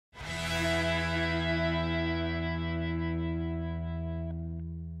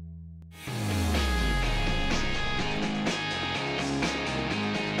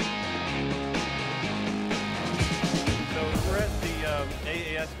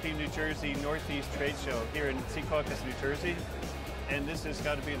NASP New Jersey Northeast Trade Show here in Secaucus, New Jersey. And this has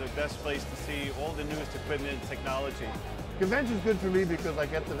got to be the best place to see all the newest equipment and technology. Convention's good for me because I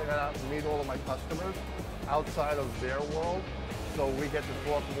get to get out and meet all of my customers outside of their world. So we get to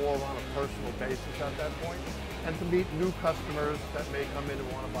talk more on a personal basis at that point, and to meet new customers that may come in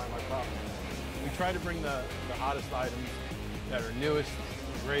and want to buy my product. We try to bring the hottest items that are newest,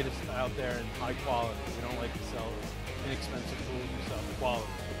 greatest out there, and high quality. We don't like to sell inexpensive tools, we sell quality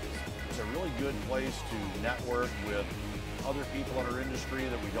tools. It's a really good place to network with other people in our industry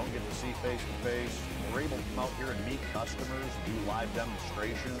that we don't get to see face to face. We're able to come out here and meet customers, do live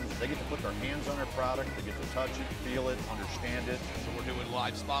demonstrations. They get to put their hands on our product, they get to touch it, feel it, understand it. So we're doing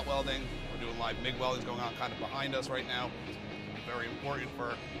live spot welding, we're doing live MIG welding going on kind of behind us right now. It's very important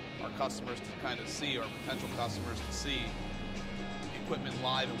for our customers to kind of see, our potential customers to see the equipment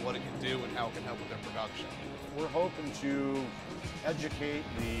live and what it can do and how it can help with their production. We're hoping to educate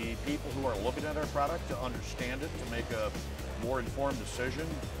the people who are looking at our product to understand it, to make a more informed decision.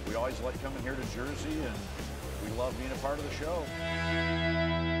 We always like coming here to Jersey, and we love being a part of the show.